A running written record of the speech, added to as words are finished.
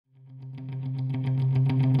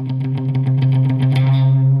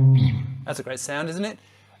That's a great sound, isn't it?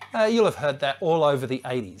 You'll have heard that all over the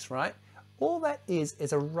 80s, right? All that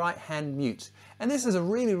is a right hand mute. And this is a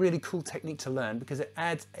really, really cool technique to learn because it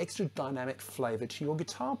adds extra dynamic flavor to your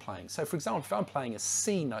guitar playing. So for example, if I'm playing a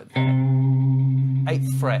C note there,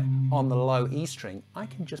 8th fret on the low E string, I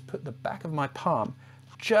can just put the back of my palm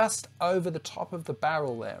just over the top of the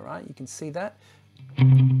barrel there, right? You can see that.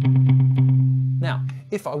 Now,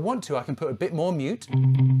 if I want to, I can put a bit more mute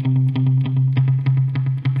and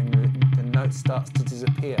the note starts to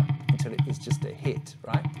disappear until it is just a hit,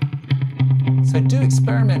 right? So do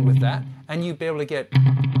experiment with that and you'll be able to get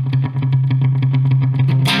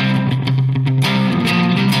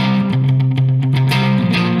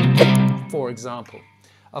for example.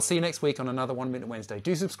 I'll see you next week on another 1 Minute Wednesday.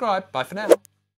 Do subscribe. Bye for now.